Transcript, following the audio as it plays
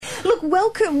Look,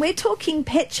 welcome. We're talking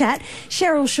Pet Chat.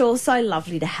 Cheryl Shaw, so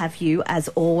lovely to have you as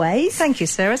always. Thank you,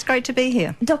 Sarah. It's great to be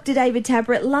here. Dr. David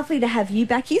Tabrett, lovely to have you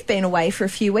back. You've been away for a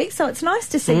few weeks, so it's nice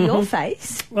to see your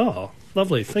face. Oh,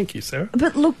 lovely. Thank you, Sarah.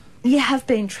 But look, you have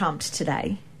been trumped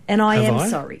today. And I am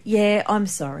sorry. Yeah, I'm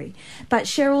sorry. But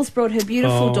Cheryl's brought her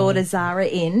beautiful daughter Zara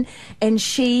in, and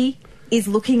she is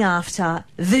looking after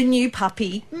the new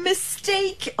puppy,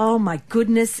 Mystique. Oh, my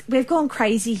goodness. We've gone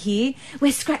crazy here.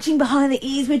 We're scratching behind the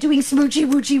ears. We're doing smoochy,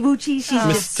 woochie, woochie. She's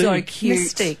just so cute.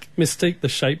 Mystique the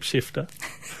shapeshifter.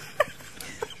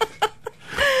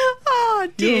 Oh,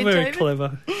 dear, You're very David.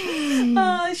 clever.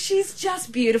 Oh, she's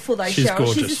just beautiful, though, She's Cheryl.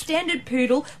 gorgeous. She's a standard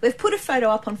poodle. We've put a photo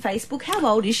up on Facebook. How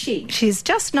old is she? She's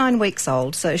just 9 weeks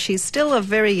old, so she's still a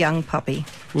very young puppy.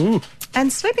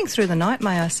 And sleeping through the night,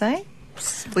 may I say.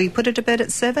 We put her to bed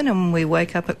at 7 and we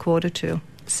wake up at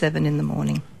 6:45 in the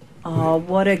morning. Oh,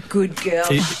 what a good girl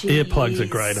she Earplugs is. are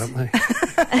great, aren't they?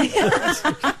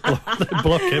 They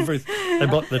block everything. They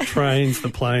block the trains, the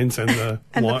planes, and the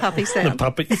puppy sound. The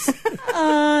puppies.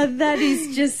 Oh, that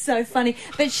is just so funny.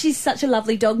 But she's such a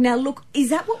lovely dog. Now, look, is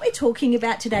that what we're talking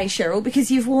about today, Cheryl? Because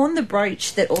you've worn the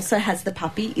brooch that also has the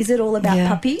puppy. Is it all about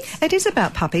puppies? It is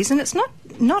about puppies, and it's not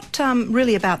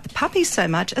really about the puppies so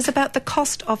much as about the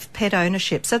cost of pet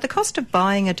ownership. So the cost of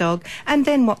buying a dog and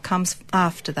then what comes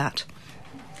after that.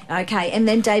 Okay, and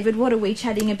then, David, what are we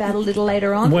chatting about a little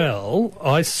later on? Well,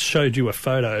 I showed you a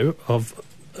photo of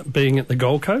being at the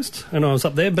Gold Coast, and I was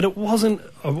up there, but it wasn't...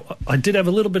 I did have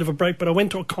a little bit of a break, but I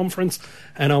went to a conference,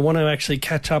 and I want to actually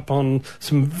catch up on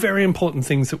some very important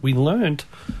things that we learned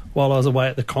while I was away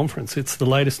at the conference. It's the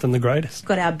latest and the greatest.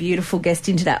 Got our beautiful guest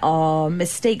in today. Oh,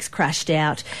 Mystique's crashed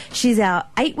out. She's our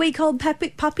 8-week-old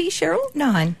puppy, Cheryl?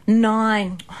 9.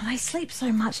 9. Oh, they sleep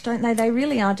so much, don't they? They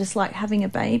really are just like having a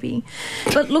baby.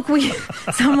 But look,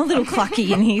 so I'm a little clucky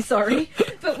in here, sorry.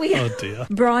 But Oh, dear.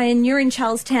 Brian, you're in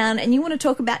Charlestown and you want to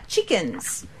talk about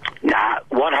chickens. Nah,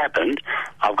 what happened,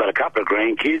 I've got a couple of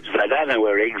grandkids, they don't know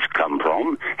where eggs come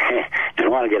from, and I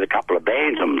want to get a couple of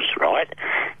bantams, right?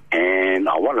 And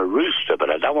I want a rooster,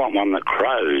 but I don't want one that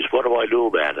crows. What do I do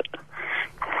about it?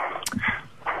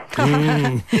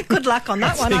 Good luck on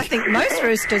that one. I think most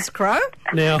roosters crow.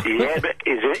 Now... Yeah, but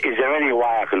is there any way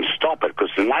I can stop it? Because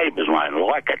the neighbours won't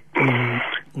like it.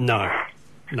 No.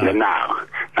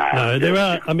 No, there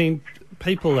are... I mean,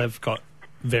 people have got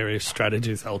various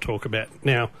strategies they'll talk about.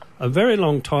 Now, a very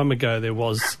long time ago, there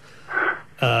was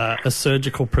a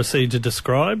surgical procedure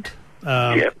described.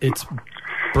 It's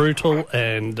brutal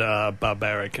and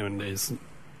barbaric, and it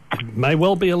may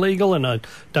well be illegal, and I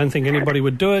don't think anybody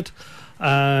would do it.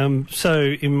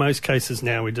 So in most cases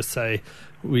now we just say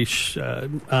we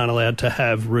aren't allowed to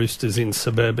have roosters in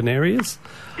suburban areas.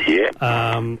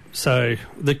 Yeah. So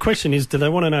the question is, do they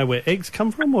want to know where eggs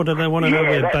come from, or do they want to know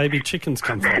where baby chickens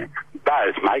come from?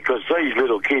 Both, mate, because these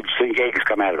little kids think eggs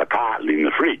come out of a carton in the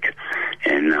fridge.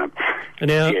 And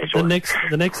now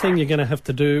the next thing you're going to have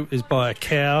to do is buy a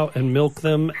cow and milk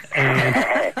them.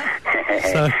 And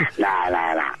so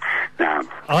No.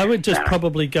 I would just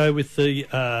probably go with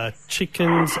the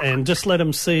chickens and just let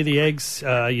them see the eggs.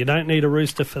 You don't need a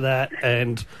rooster for that,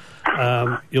 and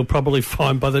you'll probably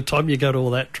find by the time you go to all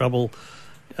that trouble,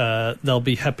 they'll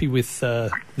be happy with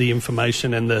the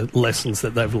information and the lessons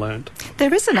that they've learned.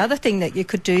 There is another thing that you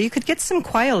could do. You could get some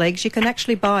quail eggs. You can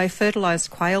actually buy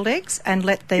fertilised quail eggs and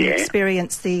let them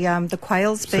experience the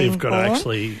quails so being you've got born. to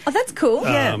actually... Oh, that's cool.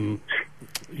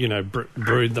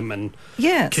 Brood them and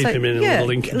keep them in a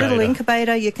little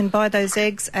incubator. You can buy those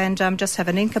eggs and just have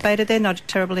an incubator there, not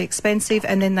terribly expensive,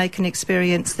 and then they can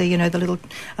experience the little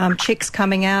chicks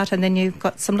coming out, and then you've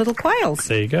got some little quails.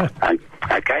 There you go.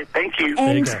 Okay, thank you.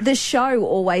 And the show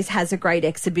always has a great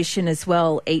exhibition as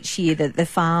well each year, the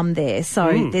farm there.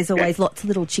 So there's always lots of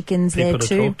little chickens People there to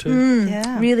too. talk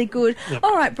to. Really good. Yep.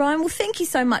 All right, Brian, well, thank you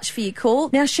so much for your call.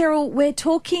 Now, Cheryl, we're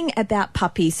talking about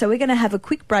puppies, so we're going to have a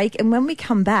quick break, and when we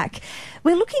come back,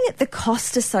 we're looking at the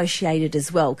cost associated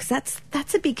as well, because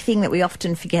that's a big thing that we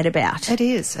often forget about. It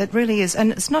is. It really is.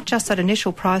 And it's not just that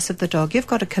initial price of the dog. You've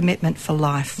got a commitment for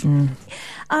life.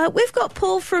 We've got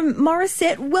Paul from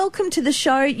Morisset. Welcome to the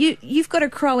show. You've got a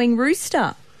crowing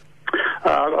rooster.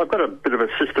 I've got a bit of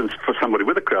assistance for somebody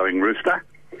with a crowing rooster.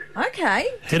 Okay.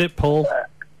 Hit it, Paul.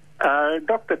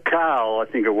 Dr. Carl, I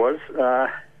think it was,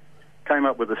 came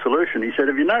up with a solution. He said,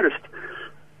 have you noticed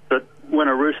that when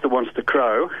a rooster wants to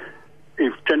crow, he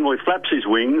generally flaps his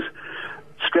wings,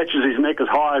 stretches his neck as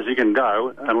high as he can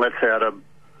go, and lets out a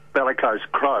bellicose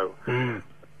crow?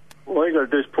 All you got to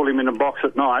do is pull him in a box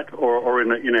at night or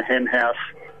in a hen house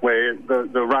where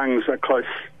the rungs are close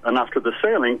enough to the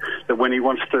ceiling that when he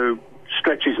wants to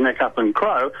stretch his neck up and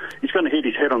crow, he's going to hit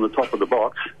his head on the top of the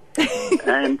box,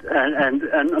 and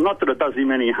not that it does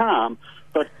him any harm,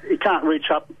 but he can't reach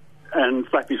up and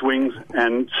flap his wings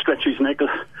and stretch his neck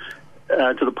to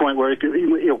the point where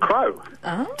he'll crow.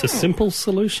 Oh. It's a simple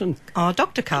solution. Oh,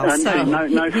 Dr. Carl. No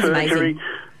surgery, amazing.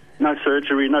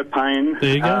 no pain.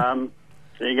 There you go.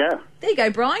 There you go. There you go,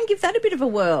 Brian. Give that a bit of a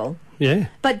whirl. Yeah.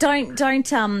 But don't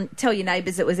tell your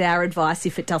neighbours it was our advice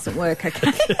if it doesn't work,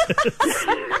 okay?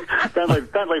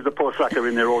 Don't leave the poor sucker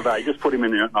in there all day. Just put him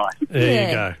in there at night. There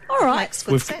you go. All right. Makes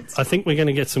good sense. I think we're going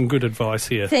to get some good advice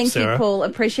here, Thank Sarah. you, Paul.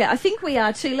 Appreciate it. I think we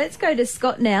are too. Let's go to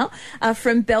Scott now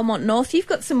from Belmont North. You've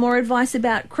got some more advice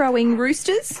about crowing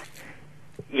roosters?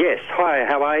 Yes. Hi,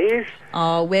 how are you?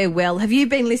 Oh, we're well. Have you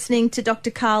been listening to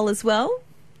Dr. Carl as well?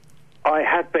 I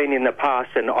have been in the past,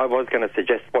 and I was going to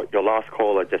suggest what your last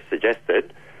caller just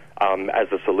suggested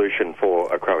as a solution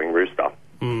for a crowing rooster.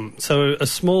 So a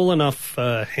small enough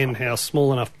hen house,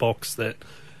 small enough box that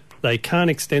they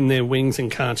can't extend their wings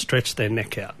and can't stretch their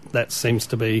neck out. That seems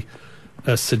to be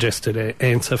a suggested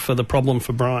answer for the problem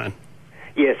for Brian.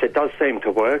 Yes, it does seem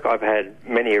to work. I've had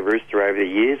many a rooster over the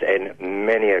years and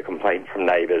many a complaint from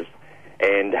neighbours,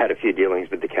 and had a few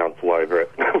dealings with the council over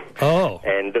it. Oh.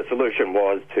 And the solution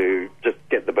was to just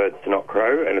get the birds to not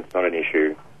crow, and it's not an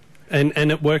issue. And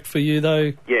it worked for you,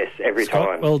 though? Yes, every Scott,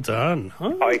 time. well done.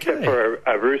 Oh, okay. Except for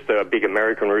a rooster, a big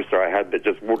American rooster I had that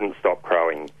just wouldn't stop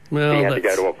crowing. Well, he had to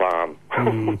go to a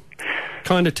farm.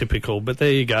 Kind of typical, but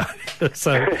there you go.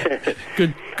 So,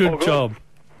 good job.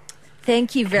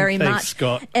 Thank you very Thanks, much.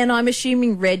 Scott. And I'm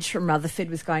assuming Reg from Rutherford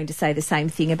was going to say the same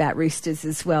thing about roosters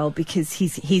as well, because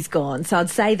he's gone. So I'd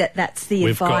say that's the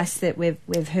advice that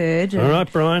we've heard. All right,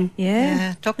 Brian.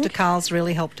 Yeah. Dr. Carl's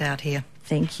really helped out here.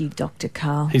 Thank you, Dr.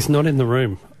 Carl. He's not in the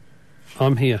room.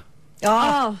 I'm here.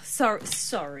 Oh,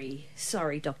 sorry,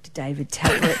 Dr. David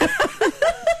Tablett.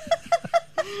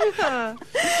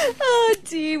 Oh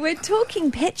dear, we're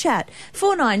talking pet chat.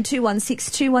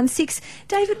 49216216.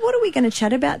 David, what are we going to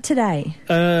chat about today?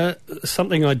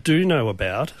 Something I do know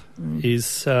about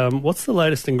is what's the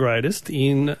latest and greatest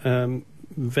in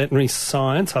veterinary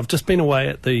science. I've just been away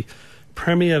at the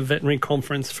Premier Veterinary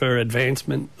Conference for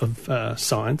Advancement of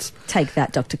Science. Take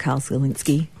that, Dr. Carl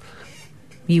Zielinski.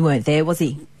 You weren't there, was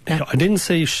he? No. I didn't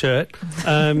see his shirt.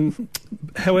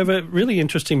 However, really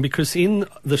interesting because in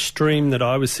the stream that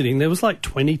I was sitting, there was like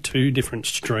 22 different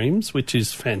streams, which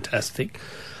is fantastic.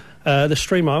 The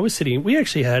stream I was sitting in, we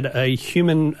actually had a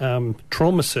human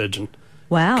trauma surgeon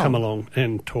come along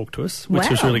and talk to us, which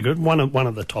was really good. One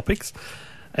of the topics.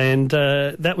 And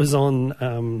that was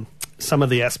on some of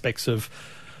the aspects of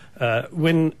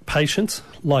when patients,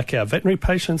 like our veterinary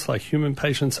patients, like human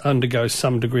patients, undergo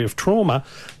some degree of trauma,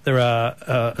 there are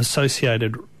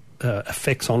associated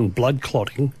effects on blood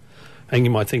clotting. And you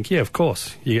might think, yeah, of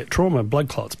course, you get trauma, blood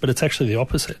clots, but it's actually the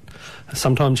opposite.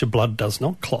 Sometimes your blood does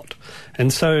not clot.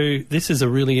 And so this is a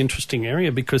really interesting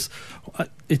area because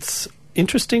it's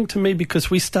interesting to me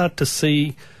because we start to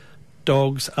see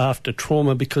dogs after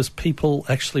trauma because people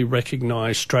actually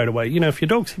recognise straight away. You know, if your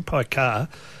dog's hit by a car,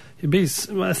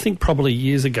 I think probably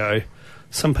years ago,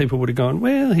 some people would have gone,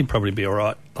 well, he'd probably be all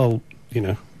right. I'll,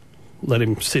 let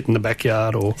him sit in the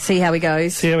backyard or... See how he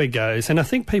goes. And I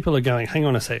think people are going, hang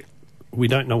on a sec, we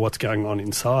don't know what's going on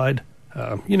inside.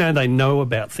 They know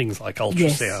about things like ultrasound.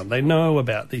 Yes. They know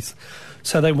about these.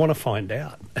 So they want to find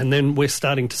out. And then we're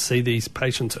starting to see these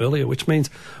patients earlier, which means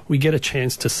we get a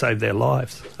chance to save their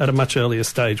lives at a much earlier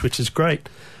stage, which is great.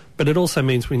 But it also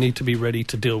means we need to be ready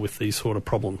to deal with these sort of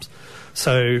problems.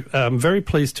 So I'm very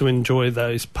pleased to enjoy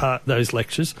those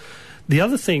lectures. The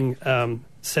other thing,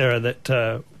 Sarah,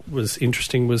 that was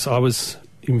interesting was I was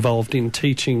involved in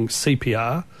teaching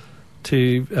CPR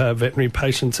to veterinary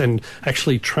patients and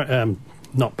actually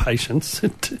not patients,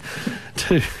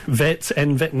 to vets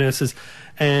and vet nurses.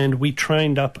 And we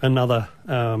trained up another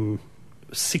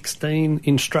 16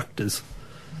 instructors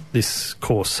this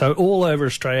course. So all over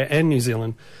Australia and New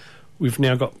Zealand, we've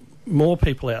now got more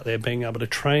people out there being able to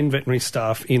train veterinary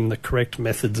staff in the correct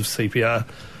methods of CPR.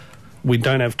 We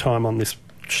don't have time on this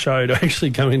show to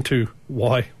actually go into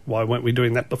why weren't we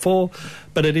doing that before,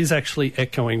 but it is actually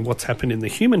echoing what's happened in the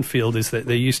human field is that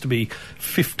there used to be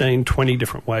 15, 20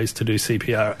 different ways to do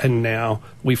CPR, and now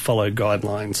we follow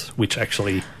guidelines which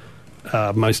actually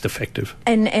are most effective.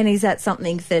 And is that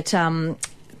something that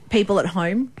people at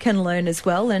home can learn as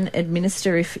well and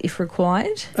administer if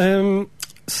required?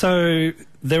 So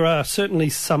there are certainly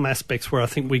some aspects where I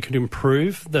think we could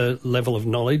improve the level of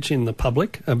knowledge in the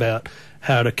public about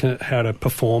how to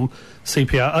perform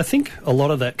CPR. I think a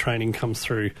lot of that training comes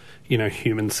through,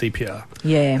 human CPR.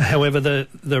 Yeah. However,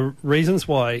 the reasons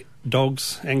why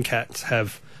dogs and cats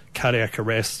have cardiac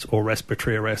arrest or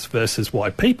respiratory arrest versus why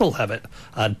people have it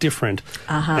are different.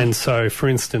 And so, for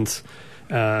instance,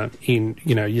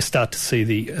 you start to see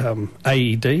the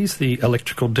AEDs, the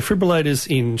electrical defibrillators,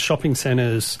 in shopping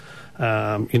centres,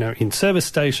 in service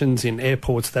stations, in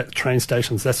airports, train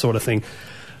stations, that sort of thing.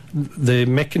 The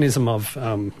mechanism of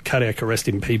cardiac arrest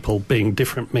in people being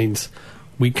different means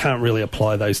we can't really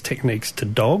apply those techniques to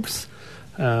dogs.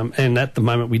 And at the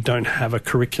moment, we don't have a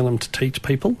curriculum to teach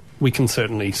people. We can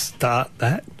certainly start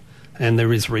that, and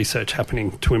there is research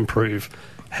happening to improve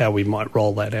how we might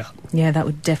roll that out. Yeah, that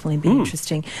would definitely be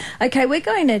interesting. Okay, we're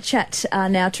going to chat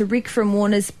now to Rick from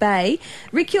Warners Bay.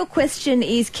 Rick, your question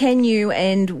is, can you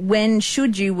and when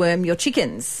should you worm your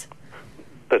chickens?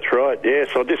 That's right. Yes,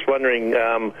 I'm just wondering.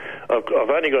 I've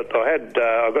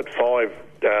got 5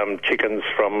 chickens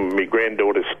from my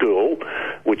granddaughter's school,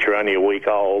 which are only a week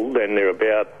old, and they're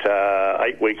about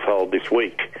 8 weeks old this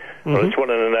week. I just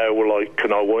wanted to know,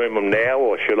 can I worm them now,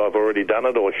 or should I have already done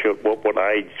it, or what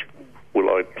age will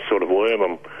I sort of worm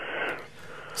them?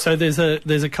 So there's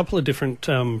a couple of different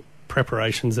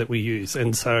preparations that we use,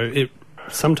 and so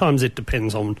sometimes it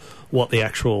depends on what the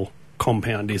actual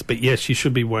compound is. But yes, you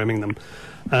should be worming them.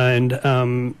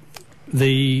 And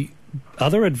the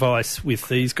other advice with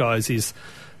these guys is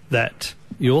that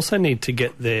you also need to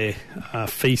get their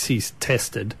faeces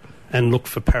tested and look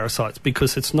for parasites,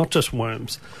 because it's not just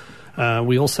worms.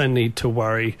 We also need to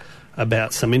worry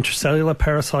about some intracellular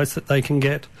parasites that they can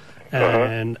get.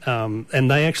 And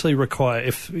they actually require,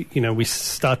 if we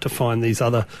start to find these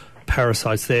other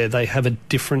parasites there, they have a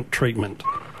different treatment.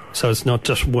 So it's not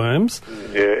just worms.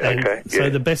 So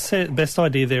the best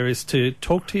idea there is to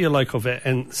talk to your local vet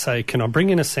and say, can I bring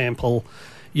in a sample?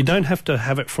 You don't have to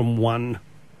have it from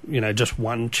just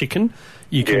one chicken.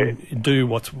 You can do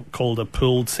what's called a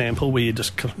pooled sample, where you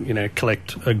just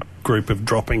collect a group of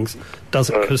droppings.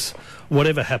 Because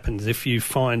whatever happens, if you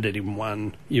find it in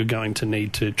one, you're going to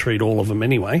need to treat all of them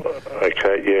anyway.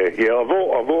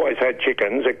 I've always had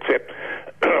chickens, except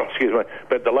excuse me,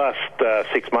 but the last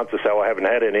 6 months or so I haven't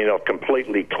had any. I've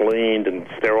completely cleaned and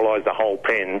sterilised the whole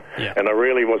pen, and I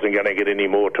really wasn't going to get any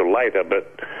more till later,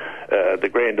 but the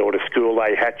granddaughter's school,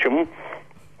 they hatch them,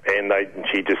 and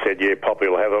she just said, Poppy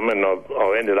will have them, and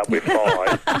I ended up with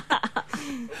 5.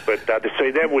 But to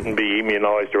see, that wouldn't be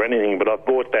immunised or anything, but I've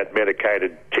bought that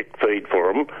medicated chick feed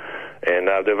for them, and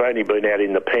they've only been out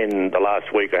in the pen the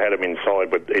last week. I had them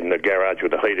inside in the garage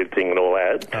with the heated thing and all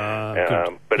that.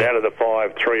 But out of the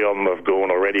 5, 3 of them have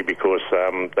gone already because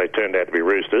they turned out to be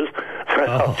roosters.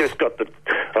 I've just got the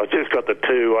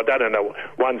 2. I don't know.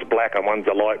 One's black and one's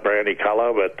a light browny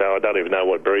colour, but I don't even know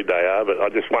what breed they are. But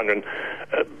I'm just wondering,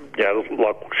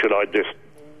 should I just?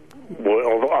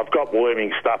 I've got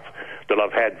worming stuff that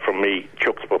I've had from me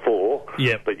chooks before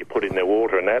that you put in their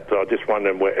water and that. So I'm just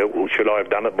wondering, should I have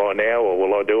done it by now, or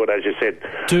will I do it as you said?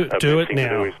 Do it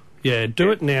now.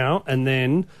 Do it now, and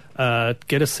then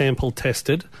get a sample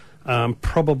tested.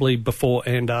 Probably before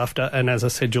and after, and as I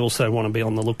said, you also want to be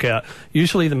on the lookout.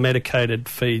 Usually the medicated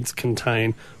feeds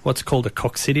contain what's called a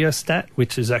coccidiostat,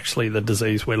 which is actually the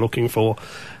disease we're looking for,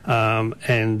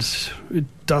 and it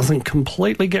doesn't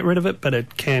completely get rid of it, but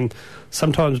it can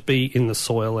sometimes be in the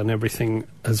soil and everything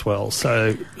as well,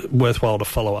 so worthwhile to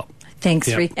follow up.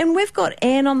 Thanks, Rick. And we've got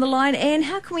Anne on the line. Anne,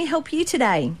 how can we help you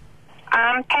today?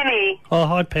 Penny. Oh,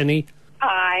 hi, Penny.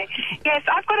 Hi. Yes,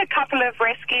 I've got a couple of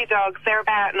rescue dogs. They're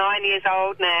about 9 years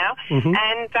old now,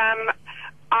 and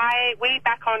we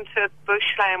back onto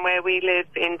bushland where we live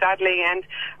in Dudley, and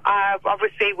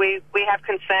obviously we have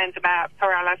concerns about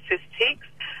paralysis ticks.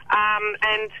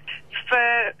 And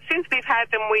since we've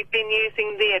had them, we've been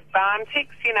using the Advantix,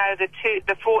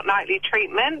 the fortnightly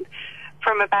treatment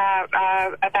from about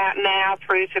now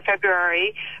through to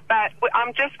February. But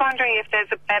I'm just wondering if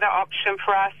there's a better option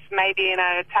for us, maybe in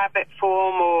a tablet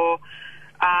form or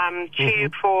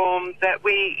tube form, that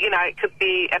it could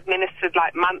be administered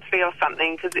like monthly or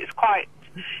something, because it's quite,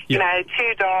 2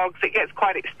 dogs, it gets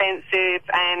quite expensive,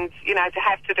 and, to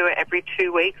have to do it every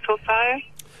 2 weeks or so.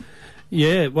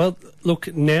 Yeah, well,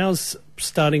 look, now's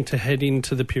starting to head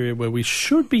into the period where we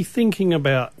should be thinking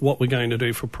about what we're going to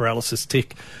do for paralysis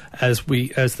tick as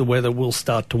the weather will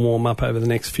start to warm up over the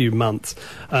next few months.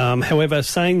 However,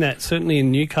 saying that, certainly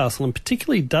in Newcastle and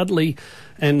particularly Dudley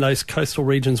and those coastal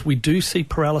regions, we do see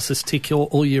paralysis tick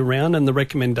all year round, and the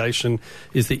recommendation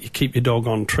is that you keep your dog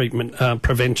on treatment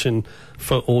prevention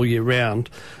for all year round.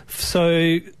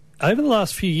 So over the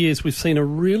last few years, we've seen a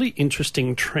really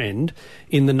interesting trend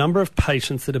in the number of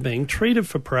patients that are being treated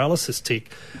for paralysis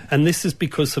tick, and this is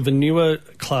because of a newer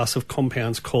class of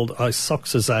compounds called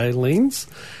isoxazolines.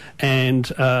 And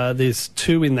there's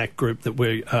two in that group that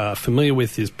we're familiar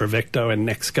with, is Bravecto and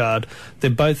NexGard. They're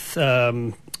both,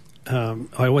 I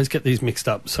always get these mixed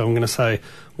up, so I'm going to say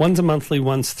one's a monthly,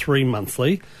 one's 3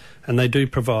 monthly, and they do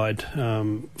provide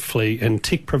flea and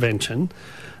tick prevention.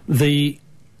 The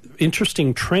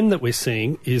interesting trend that we're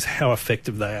seeing is how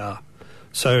effective they are.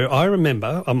 So I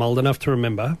remember, I'm old enough to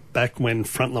remember, back when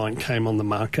Frontline came on the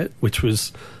market, which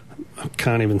was, I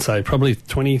can't even say, probably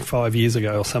 25 years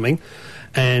ago or something,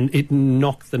 and it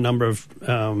knocked the number of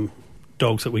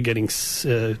dogs that were getting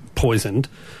poisoned,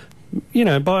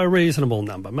 by a reasonable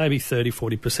number, maybe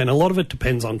 30-40%. A lot of it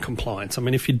depends on compliance. I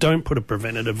mean, if you don't put a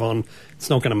preventative on, it's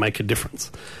not going to make a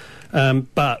difference.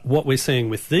 But what we're seeing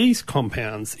with these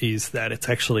compounds is that it's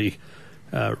actually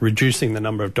reducing the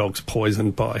number of dogs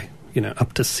poisoned by,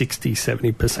 up to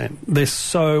 60-70%. They're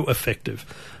so effective.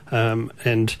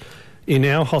 And in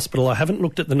our hospital, I haven't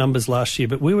looked at the numbers last year,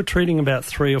 but we were treating about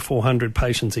 300 or 400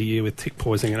 patients a year with tick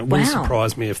poisoning, and it wouldn't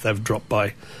surprise me if they've dropped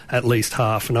by at least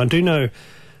half. And I do know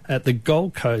at the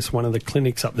Gold Coast, one of the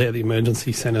clinics up there, the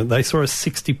emergency centre, they saw a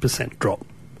 60% drop.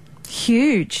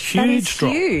 Huge. That is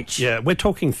drop. Huge. Yeah, we're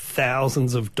talking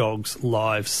thousands of dogs'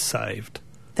 lives saved.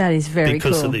 That is very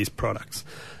because cool. of these products.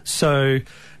 So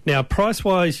now,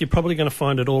 price-wise, you're probably going to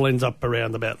find it all ends up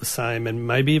around about the same, and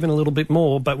maybe even a little bit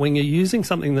more. But when you're using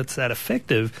something that's that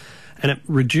effective, and it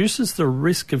reduces the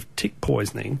risk of tick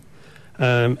poisoning,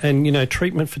 and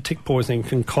treatment for tick poisoning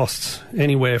can cost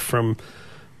anywhere from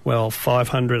 $500,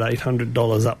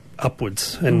 $800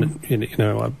 upwards, and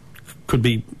could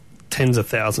be tens of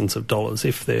thousands of dollars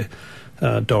if their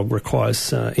dog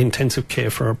requires intensive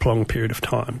care for a prolonged period of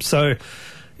time. So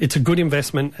it's a good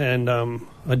investment, and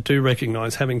I do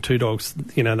recognise having 2 dogs,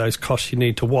 those costs you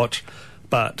need to watch,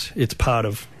 but it's part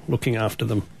of looking after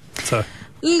them. So,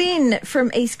 Lynn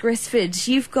from East Gresford,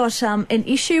 you've got an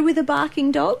issue with a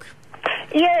barking dog?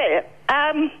 Yeah,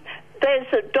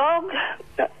 there's a dog,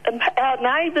 our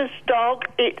neighbour's dog,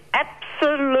 it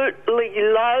absolutely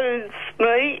loathes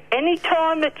me.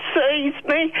 Anytime it sees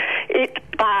me, it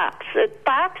barks. It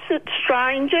barks at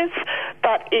strangers,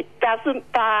 but it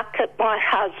doesn't bark at my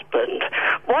husband.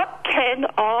 What can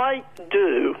I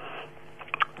do?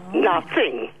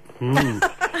 Nothing.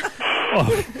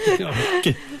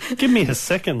 Give me a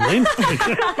second, Lynn.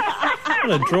 I'm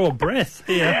going to draw a breath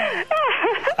here.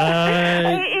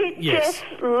 It just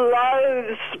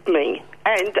loathes me.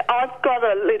 And I've got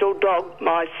a little dog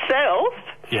myself.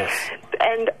 Yes.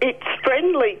 And it's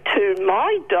friendly to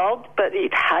my dog, but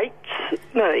it hates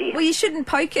me. Well, you shouldn't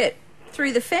poke it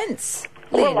through the fence,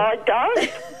 Lynn. Well, I don't.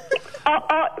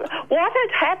 What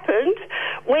had happened,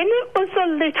 when it was a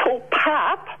little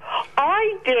pup,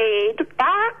 I dared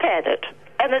bark at it,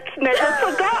 and it's never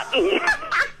forgotten.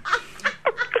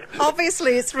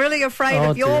 Obviously, it's really afraid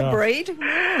of your breed.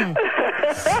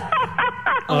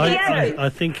 I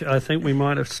think we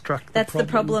might have struck the That's problem.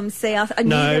 the problem. See, I knew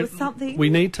there was something. We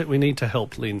need to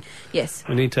help Lynn. Yes.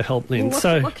 We need to help Lynn.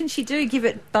 Well, what can she do? Give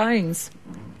it bones?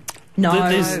 No.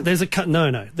 There's a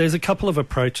couple of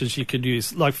approaches you could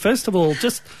use. Like, first of all,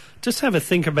 just have a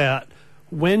think about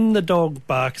when the dog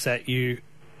barks at you.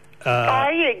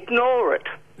 I ignore it.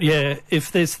 Yeah,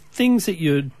 if there's things that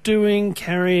you're doing,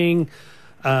 carrying,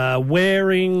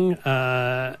 wearing,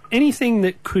 anything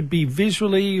that could be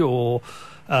visually, or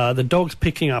the dog's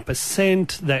picking up a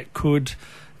scent that could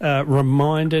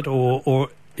remind it or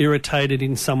irritate it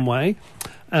in some way,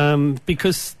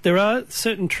 because there are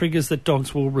certain triggers that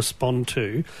dogs will respond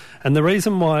to. And the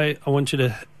reason why I want you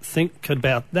to think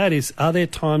about that is, are there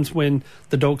times when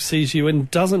the dog sees you and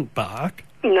doesn't bark?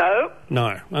 No.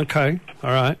 No. Okay.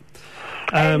 All right.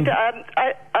 And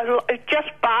it just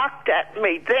barked at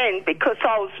me then because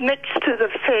I was next to the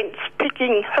fence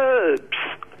picking herbs.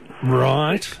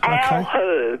 Right. Our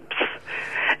herbs.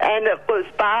 And it was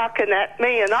barking at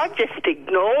me, and I just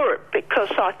ignore it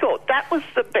because I thought that was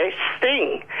the best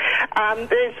thing.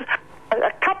 There's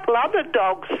a couple other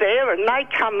dogs there, and they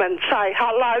come and say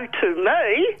hello to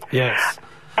me. Yes.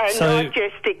 And I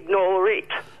just ignore it.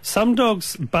 Some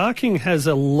dogs, barking has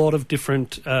a lot of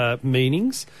different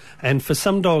meanings, and for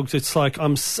some dogs it's like,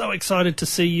 I'm so excited to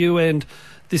see you and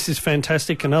this is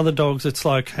fantastic, and other dogs it's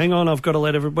like, hang on, I've got to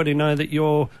let everybody know that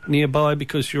you're nearby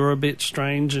because you're a bit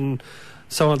strange, and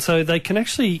so on. So they can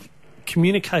actually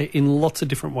communicate in lots of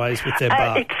different ways with their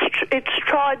bark. It's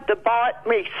tried to bite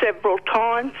me several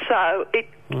times, so it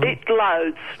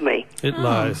loathes me. It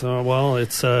loathes. Oh, well,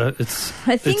 it's I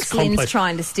think Lynn's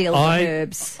trying to steal the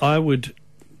herbs.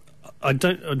 I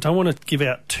don't want to give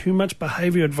out too much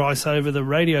behaviour advice over the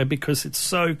radio because it's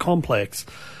so complex,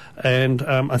 and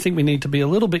I think we need to be a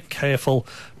little bit careful.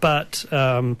 But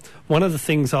one of the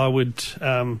things I would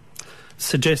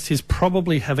suggest is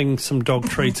probably having some dog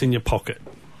treats in your pocket.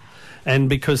 And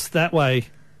because that way,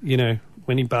 you know,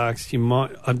 when he barks,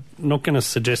 I'm not going to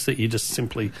suggest that you just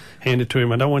simply hand it to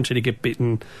him. I don't want you to get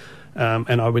bitten,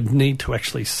 and I would need to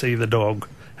actually see the dog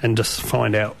and just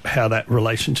find out how that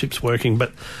relationship's working.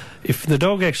 But if the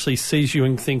dog actually sees you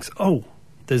and thinks, oh,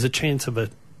 there's a chance of a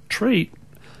treat,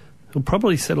 he'll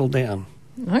probably settle down.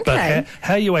 Okay. But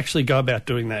how you actually go about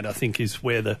doing that, I think, is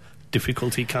where the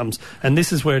difficulty comes. And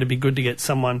this is where it'd be good to get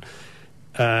someone...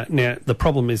 now, the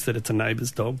problem is that it's a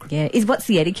neighbour's dog. Yeah. What's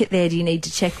the etiquette there? Do you need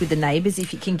to check with the neighbours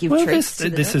if you can give treats to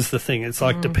the this dog? is the thing. It's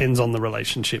like depends on the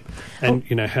relationship and,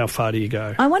 you know, how far do you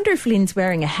go. I wonder if Lynn's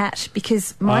wearing a hat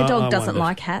because my dog doesn't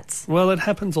like hats. Well, it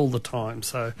happens all the time,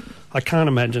 so I can't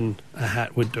imagine a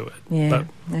hat would do it. Yeah,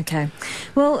 okay.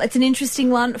 Well, it's an interesting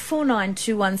one.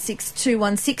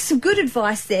 49216216. Some good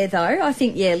advice there, though. I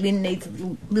think, Lynn needs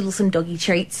some doggy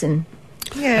treats and...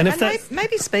 Yeah, and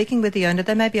maybe speaking with the owner,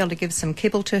 they may be able to give some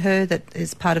kibble to her that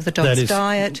is part of the dog's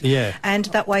diet. Yeah. And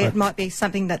that way it might be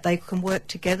something that they can work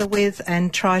together with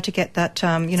and try to get that,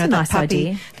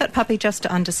 that puppy just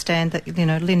to understand that, you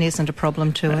know, Lynn isn't a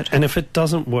problem to it. And if it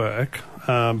doesn't work,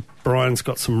 Brian's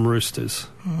got some roosters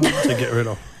to get rid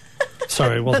of.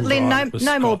 Sorry, it wasn't But Lynn, Brian,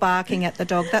 no more barking at the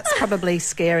dog. That's probably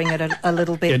scaring it a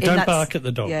little bit. Yeah, don't bark at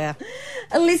the dog. Yeah.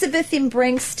 Elizabeth in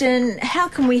Branxton, how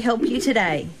can we help you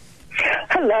today?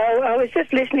 Hello, I was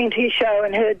just listening to your show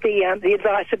and heard the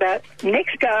advice about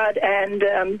NexGard and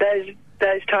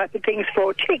those type of things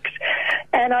for chicks.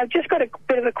 And I've just got a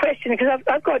bit of a question because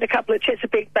I've got a couple of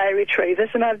Chesapeake Bay Retrievers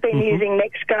and I've been using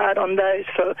NexGard on those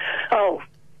for,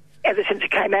 ever since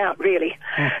it came out, really.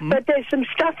 But there's some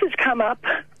stuff that's come up,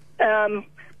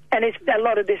 and a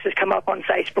lot of this has come up on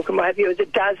Facebook and what have you, as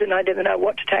it does, and I never know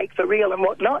what to take for real and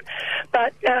what not.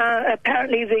 But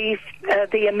apparently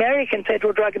the American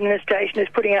Federal Drug Administration is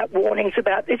putting out warnings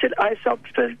about, is it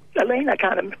isoxazoline? I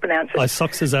can't pronounce it.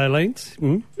 Isoxazolines?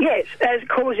 Mm? Yes, as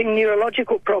causing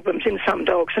neurological problems in some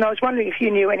dogs. And I was wondering if you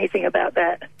knew anything about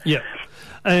that. Yeah.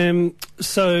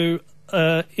 So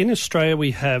in Australia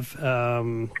we have...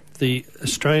 the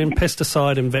Australian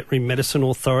Pesticide and Veterinary Medicine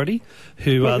Authority,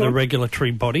 who are the regulatory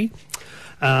body.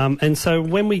 And so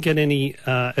when we get any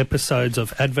episodes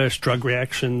of adverse drug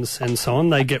reactions and so on,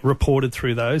 they get reported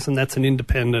through those, and that's an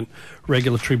independent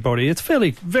regulatory body. It's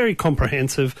very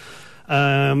comprehensive,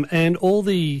 and all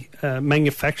the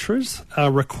manufacturers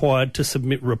are required to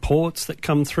submit reports that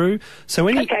come through. So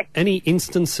any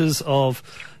instances of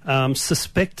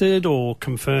suspected or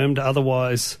confirmed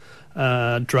otherwise...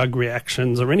 drug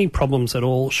reactions or any problems at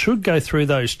all should go through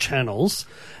those channels,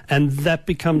 and that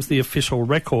becomes the official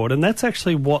record. And that's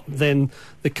actually what then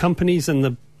the companies and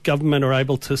the government are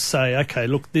able to say, okay,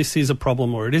 look, this is a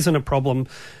problem or it isn't a problem.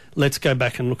 Let's go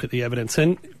back and look at the evidence.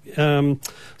 And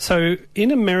so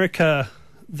in America,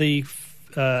 the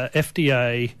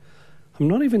FDA, I'm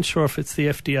not even sure if it's the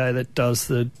FDA that does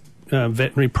the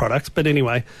veterinary products, but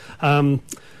anyway, there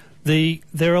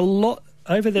are a lot...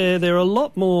 Over there, they're a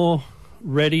lot more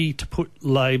ready to put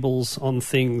labels on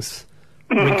things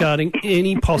regarding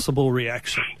any possible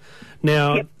reaction.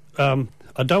 Now,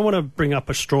 I don't want to bring up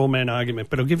a straw man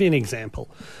argument, but I'll give you an example.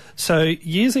 So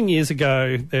years and years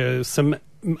ago, there's some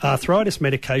arthritis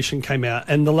medication came out,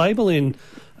 and the label in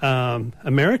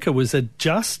America was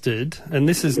adjusted, and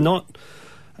this is not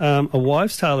a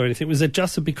wives' tale or anything, it was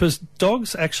adjusted because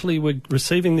dogs actually were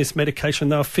receiving this medication.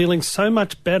 They were feeling so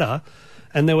much better.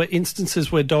 And there were instances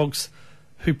where dogs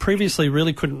who previously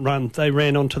really couldn't run, they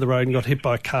ran onto the road and got hit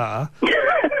by a car.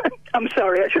 I'm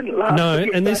sorry, I shouldn't laugh. No,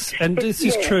 and this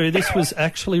is true. This was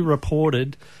actually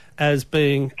reported as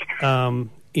being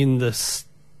in the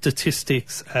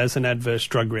statistics as an adverse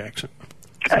drug reaction.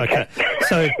 Okay.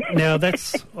 So now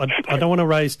that's... I don't want to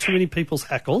raise too many people's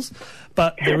hackles,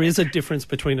 but there is a difference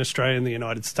between Australia and the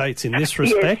United States in this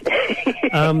respect.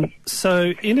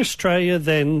 So in Australia,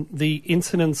 then, the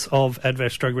incidence of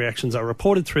adverse drug reactions are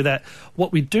reported through that.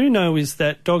 What we do know is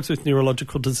that dogs with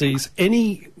neurological disease,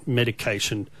 any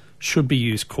medication should be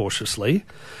used cautiously.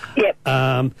 Yep.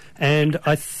 And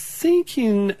I think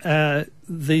in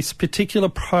these particular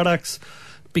products...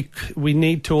 we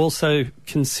need to also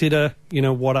consider, you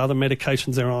know, what other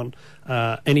medications they're on,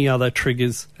 any other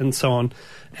triggers and so on,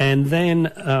 and then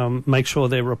make sure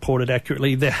they're reported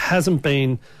accurately. There hasn't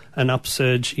been an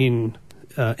upsurge in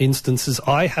instances.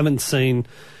 I haven't seen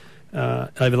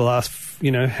over the last,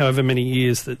 however many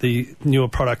years that the newer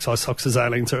products,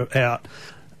 isoxazolines, are out.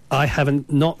 I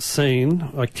cannot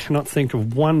think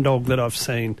of one dog that I've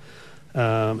seen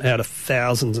out of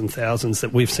thousands and thousands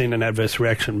that we've seen an adverse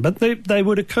reaction. But they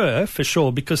would occur for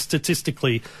sure, because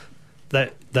statistically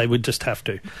they would just have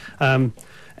to.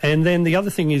 And then the other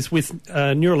thing is with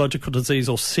neurological disease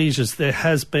or seizures, there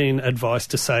has been advice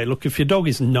to say, look, if your dog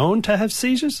is known to have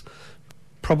seizures,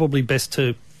 probably best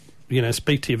to,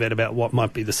 speak to your vet about what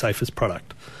might be the safest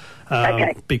product.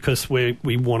 Because we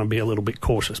want to be a little bit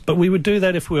cautious. But we would do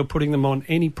that if we were putting them on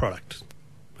any product.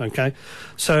 Okay?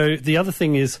 So the other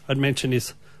thing I'd mention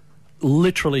is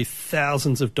literally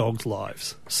thousands of dogs'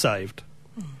 lives saved.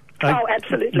 Oh,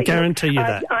 absolutely! Guarantee you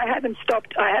that. I haven't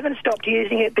stopped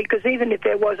using it because even if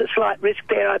there was a slight risk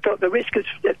there, I thought the risk of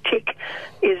tick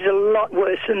is a lot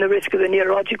worse than the risk of a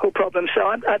neurological problem. So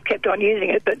I've kept on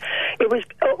using it. But it was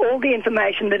all the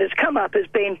information that has come up has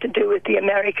been to do with the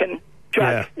American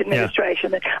Drug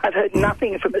Administration. I've heard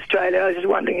nothing from Australia. I was just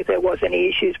wondering if there was any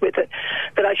issues with it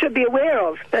that I should be aware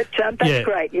of. But that's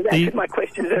great. You've answered my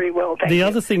question very well. Thank you. The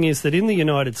other thing is that in the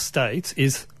United States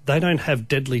is they don't have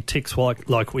deadly ticks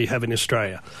like we have in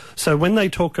Australia. So when they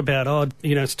talk about,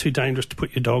 it's too dangerous to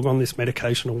put your dog on this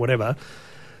medication or whatever,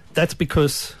 that's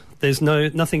because there's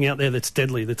nothing out there that's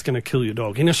deadly that's going to kill your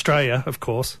dog. In Australia, of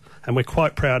course, and we're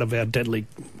quite proud of our deadly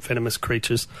venomous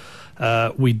creatures,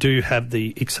 we do have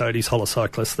the Ixodes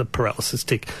holocyclus, the paralysis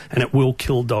tick, and it will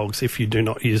kill dogs if you do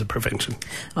not use a prevention.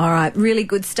 All right, really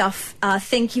good stuff.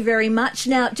 Thank you very much.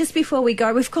 Now, just before we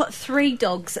go, we've got 3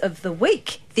 dogs of the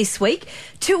week this week.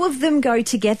 2 of them go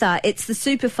together. It's the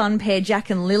super fun pair, Jack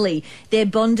and Lily. They're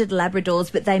bonded Labradors,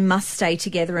 but they must stay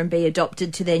together and be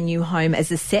adopted to their new home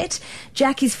as a set.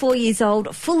 Jack is 4 years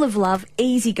old, full of love,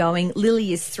 easygoing.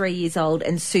 Lily is 3 years old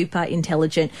and super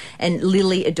intelligent. And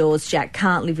Lily adores Jack,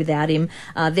 can't live without him.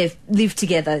 They've lived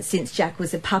together since Jack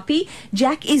was a puppy.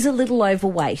 Jack is a little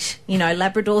overweight.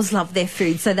 Labradors love their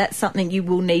food, so that's something you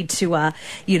will need to,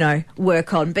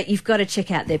 work on. But you've got to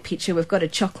check out their picture. We've got a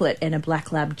chocolate and a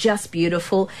black lab, just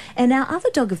beautiful. And our other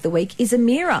dog of the week is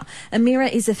Amira. Amira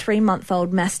is a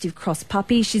 3-month-old Mastiff Cross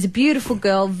puppy. She's a beautiful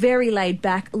girl, very laid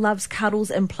back, loves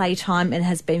cuddles and playtime, and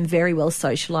has been very well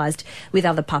socialised with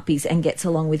other puppies and gets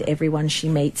along with everyone she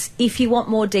meets. If you want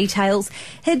more details,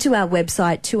 head to our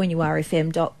website,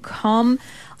 2NURFM.com.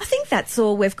 I think that's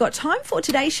all we've got time for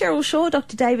today. Cheryl Shaw,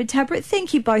 Dr. David Tabrett,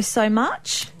 thank you both so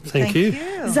much. Thank you.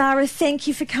 Zara, thank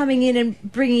you for coming in and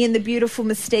bringing in the beautiful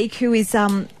Mystique, who is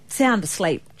sound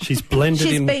asleep. She's blended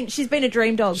in. She's been a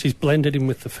dream dog. She's blended in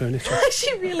with the furniture.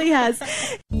 She really has.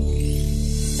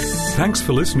 Thanks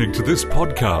for listening to this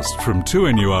podcast from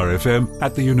 2NURFM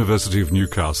at the University of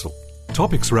Newcastle.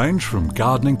 Topics range from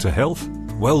gardening to health,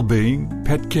 well-being,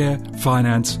 pet care,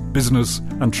 finance, business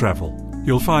and travel.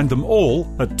 You'll find them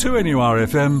all at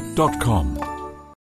 2NURFM.com.